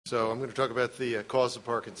So I'm going to talk about the cause of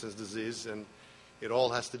Parkinson's disease, and it all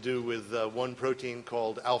has to do with one protein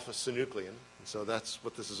called alpha-synuclein. And so that's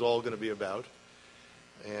what this is all going to be about.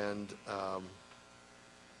 And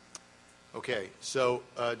okay, so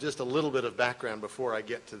just a little bit of background before I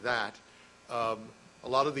get to that. A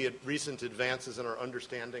lot of the recent advances in our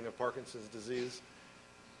understanding of Parkinson's disease,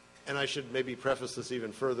 and I should maybe preface this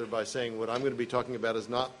even further by saying what I'm going to be talking about is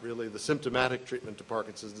not really the symptomatic treatment of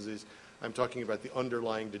Parkinson's disease. I'm talking about the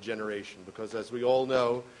underlying degeneration, because as we all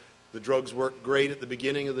know, the drugs work great at the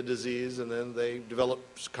beginning of the disease, and then they develop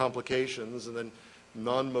complications, and then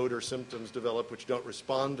non-motor symptoms develop which don't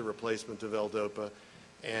respond to replacement of L-DOPA.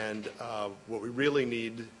 And what we really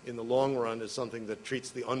need in the long run is something that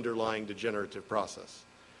treats the underlying degenerative process.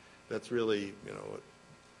 That's really, what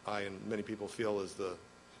I and many people feel is the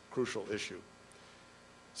crucial issue.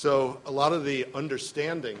 So a lot of the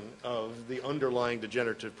understanding of the underlying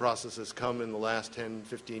degenerative processes come in the last 10,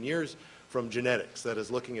 15 years from genetics. That is,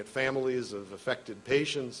 looking at families of affected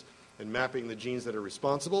patients and mapping the genes that are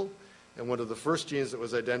responsible. And one of the first genes that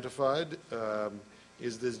was identified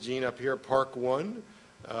is this gene up here, PARK1.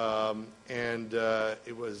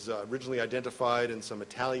 It was originally identified in some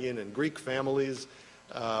Italian and Greek families,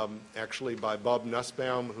 actually by Bob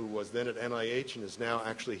Nussbaum, who was then at NIH and is now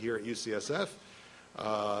actually here at UCSF.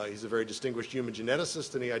 He's a very distinguished human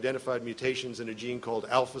geneticist, and he identified mutations in a gene called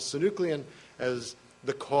alpha-synuclein as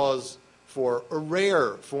the cause for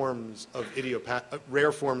rare forms of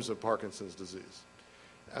Parkinson's disease.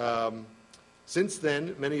 Since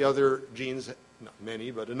then, many other genes, not many,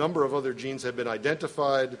 but a number of other genes have been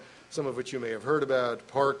identified, some of which you may have heard about: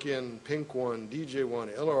 Parkin, PINK1,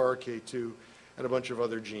 DJ1, LRRK2, and a bunch of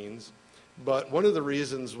other genes. But one of the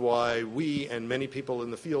reasons why we and many people in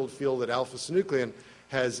the field feel that alpha-synuclein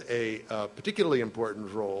has a particularly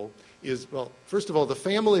important role is, well, first of all, the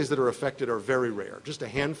families that are affected are very rare. Just a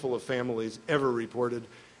handful of families ever reported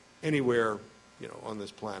anywhere, on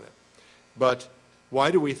this planet. But why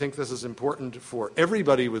do we think this is important for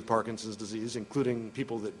everybody with Parkinson's disease, including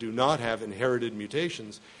people that do not have inherited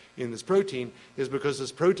mutations in this protein, is because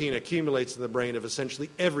this protein accumulates in the brain of essentially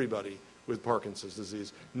everybody with Parkinson's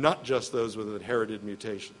disease, not just those with inherited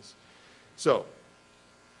mutations. So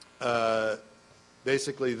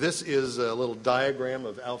basically, this is a little diagram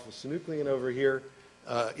of alpha-synuclein over here.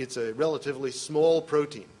 It's a relatively small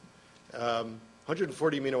protein,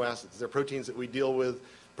 140 amino acids. They're proteins that we deal with,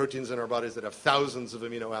 proteins in our bodies that have thousands of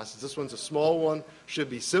amino acids. This one's a small one,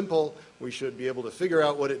 should be simple. We should be able to figure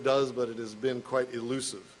out what it does, but it has been quite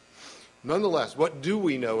elusive. Nonetheless, what do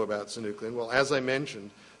we know about synuclein? Well, as I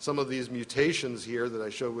mentioned, some of these mutations here that I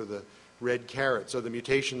show with the red carrots are the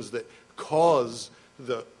mutations that cause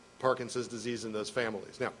the Parkinson's disease in those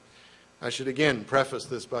families. Now, I should again preface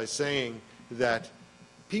this by saying that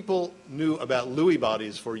people knew about Lewy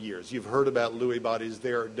bodies for years. You've heard about Lewy bodies.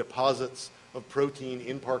 They are deposits of protein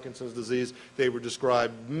in Parkinson's disease. They were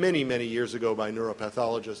described many, many years ago by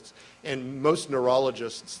neuropathologists. And most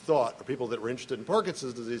neurologists thought, or people that were interested in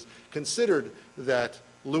Parkinson's disease, considered that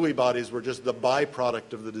Lewy bodies were just the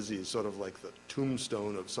byproduct of the disease, sort of like the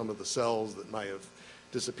tombstone of some of the cells that might have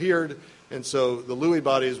disappeared. And so the Lewy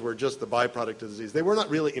bodies were just the byproduct of the disease. They were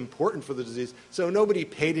not really important for the disease, so nobody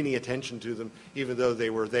paid any attention to them, even though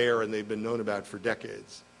they were there and they've been known about for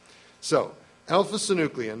decades. So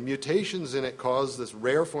alpha-synuclein, mutations in it cause this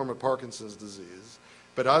rare form of Parkinson's disease.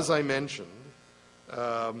 But as I mentioned,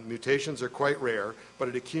 mutations are quite rare, but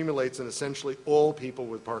it accumulates in essentially all people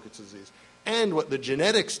with Parkinson's disease. And what the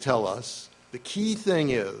genetics tell us, the key thing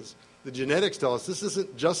is, the genetics tell us this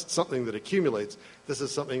isn't just something that accumulates, this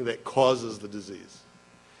is something that causes the disease.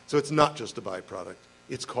 So it's not just a byproduct,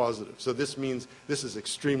 it's causative. So this means this is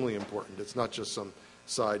extremely important. It's not just some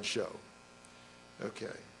sideshow. Okay,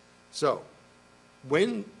 so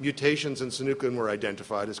when mutations in synuclein were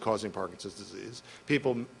identified as causing Parkinson's disease,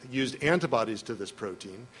 people used antibodies to this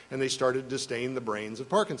protein, and they started to stain the brains of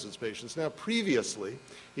Parkinson's patients. Now, previously,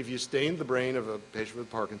 if you stained the brain of a patient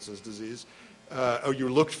with Parkinson's disease, or you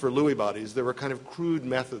looked for Lewy bodies, there were kind of crude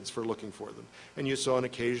methods for looking for them. And you saw an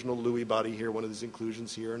occasional Lewy body here, one of these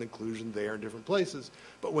inclusions here, an inclusion there in different places.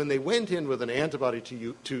 But when they went in with an antibody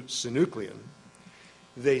to synuclein,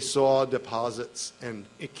 they saw deposits and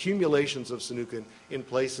accumulations of synuclein in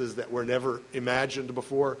places that were never imagined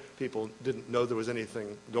before. People didn't know there was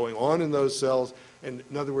anything going on in those cells. And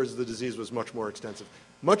in other words, the disease was much more extensive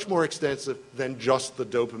than just the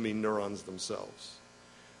dopamine neurons themselves.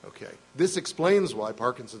 Okay, this explains why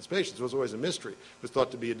Parkinson's patients, was always a mystery, was thought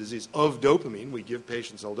to be a disease of dopamine. We give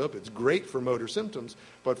patients L-DOPA. It's great for motor symptoms,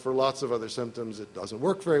 but for lots of other symptoms it doesn't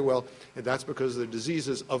work very well, and that's because they're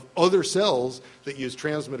diseases of other cells that use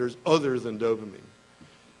transmitters other than dopamine.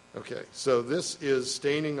 Okay, so this is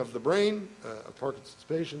staining of the brain of Parkinson's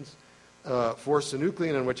patients for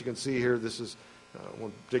synuclein, and what you can see here, this is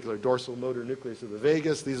one particular dorsal motor nucleus of the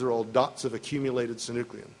vagus. These are all dots of accumulated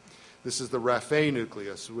synuclein. This is the raphe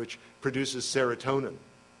nucleus, which produces serotonin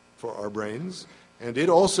for our brains, and it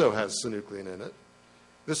also has synuclein in it.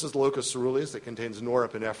 This is locus ceruleus that contains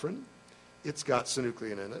norepinephrine. It's got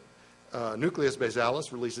synuclein in it. Nucleus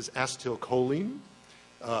basalis releases acetylcholine.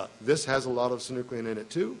 This has a lot of synuclein in it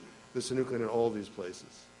too. There's synuclein in all these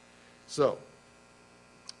places. So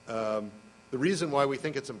the reason why we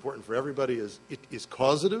think it's important for everybody is it is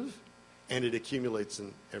causative, and it accumulates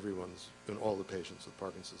in all the patients with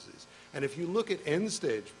Parkinson's disease. And if you look at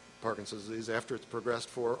end-stage Parkinson's disease after it's progressed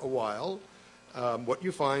for a while, what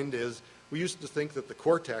you find is we used to think that the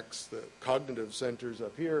cortex, the cognitive centers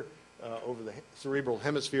up here over the cerebral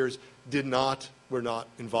hemispheres, were not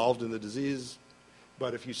involved in the disease.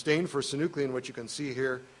 But if you stain for synuclein, what you can see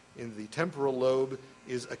here in the temporal lobe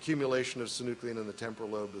is accumulation of synuclein in the temporal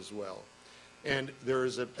lobe as well. And there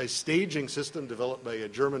is a staging system developed by a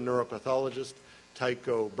German neuropathologist,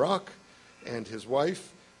 Tycho Brahe, and his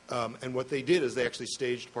wife. And what they did is they actually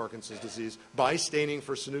staged Parkinson's disease by staining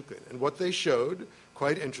for synuclein. And what they showed,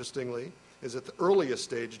 quite interestingly, is at the earliest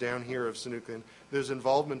stage down here of synuclein, there's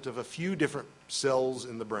involvement of a few different cells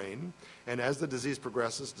in the brain. And as the disease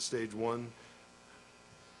progresses to stage 1,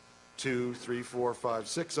 2, 3, 4, 5,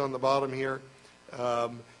 6 on the bottom here,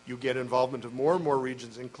 you get involvement of more and more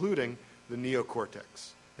regions, including the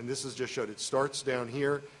neocortex. And this is just showed. It starts down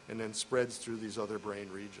here and then spreads through these other brain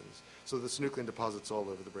regions. So the synuclein deposits all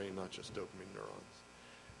over the brain, not just dopamine neurons.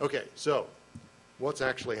 Okay, so what's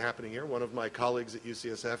actually happening here? One of my colleagues at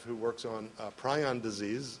UCSF who works on prion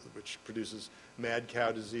disease, which produces mad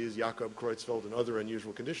cow disease, Jakob-Creutzfeldt, and other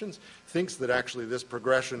unusual conditions, thinks that actually this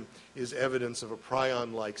progression is evidence of a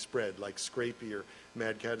prion-like spread, like scrapie or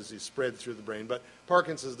mad cow disease spread through the brain. But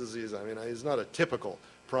Parkinson's disease, I mean, is not a typical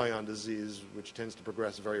prion disease, which tends to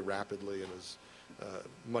progress very rapidly and is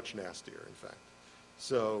much nastier, in fact.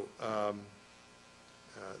 So,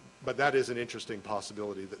 but that is an interesting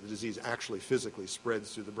possibility that the disease actually physically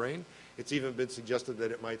spreads through the brain. It's even been suggested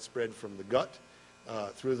that it might spread from the gut,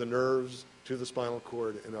 through the nerves, to the spinal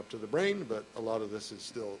cord, and up to the brain, but a lot of this is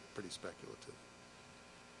still pretty speculative.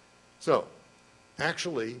 So,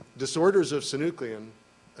 actually, disorders of synuclein,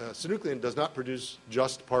 synuclein does not produce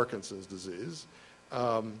just Parkinson's disease.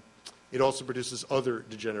 It also produces other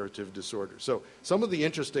degenerative disorders. So some of the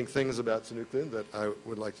interesting things about synuclein that I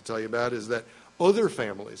would like to tell you about is that other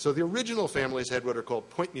families, so the original families had what are called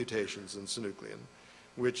point mutations in synuclein,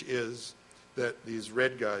 which is that these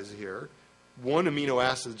red guys here, one amino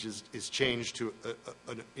acid is changed to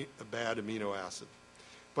a bad amino acid.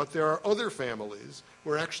 But there are other families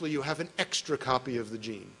where actually you have an extra copy of the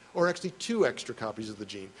gene, or actually 2 extra copies of the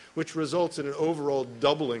gene, which results in an overall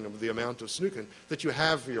doubling of the amount of synuclein that you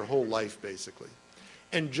have for your whole life, basically.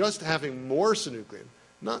 And just having more synuclein,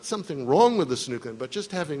 not something wrong with the synuclein, but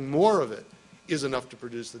just having more of it is enough to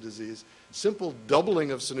produce the disease. Simple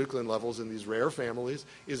doubling of synuclein levels in these rare families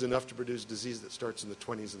is enough to produce disease that starts in the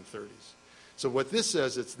 20s and 30s. So what this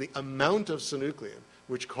says, it's the amount of synuclein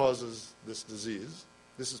which causes this disease.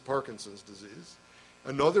 This is Parkinson's disease.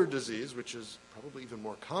 Another disease, which is probably even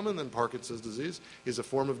more common than Parkinson's disease, is a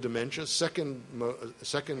form of dementia, second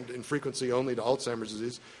in frequency only to Alzheimer's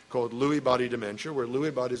disease, called Lewy body dementia, where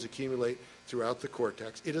Lewy bodies accumulate throughout the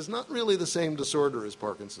cortex. It is not really the same disorder as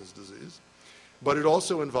Parkinson's disease, but it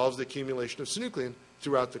also involves the accumulation of synuclein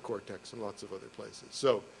throughout the cortex and lots of other places.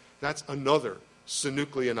 So that's another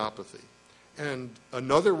synucleinopathy. And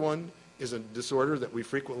another one is a disorder that we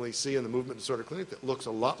frequently see in the movement disorder clinic that looks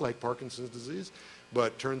a lot like Parkinson's disease,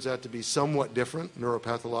 but turns out to be somewhat different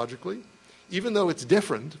neuropathologically. Even though it's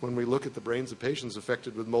different when we look at the brains of patients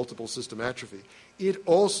affected with multiple system atrophy, it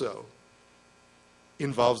also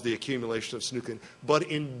involves the accumulation of synuclein, but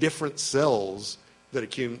in different cells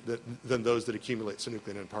than those that accumulate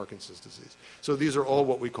synuclein in Parkinson's disease. So these are all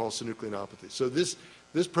what we call synucleinopathies. So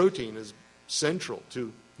this protein is central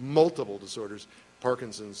to multiple disorders.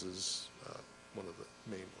 Parkinson's is one of the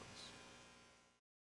main ones.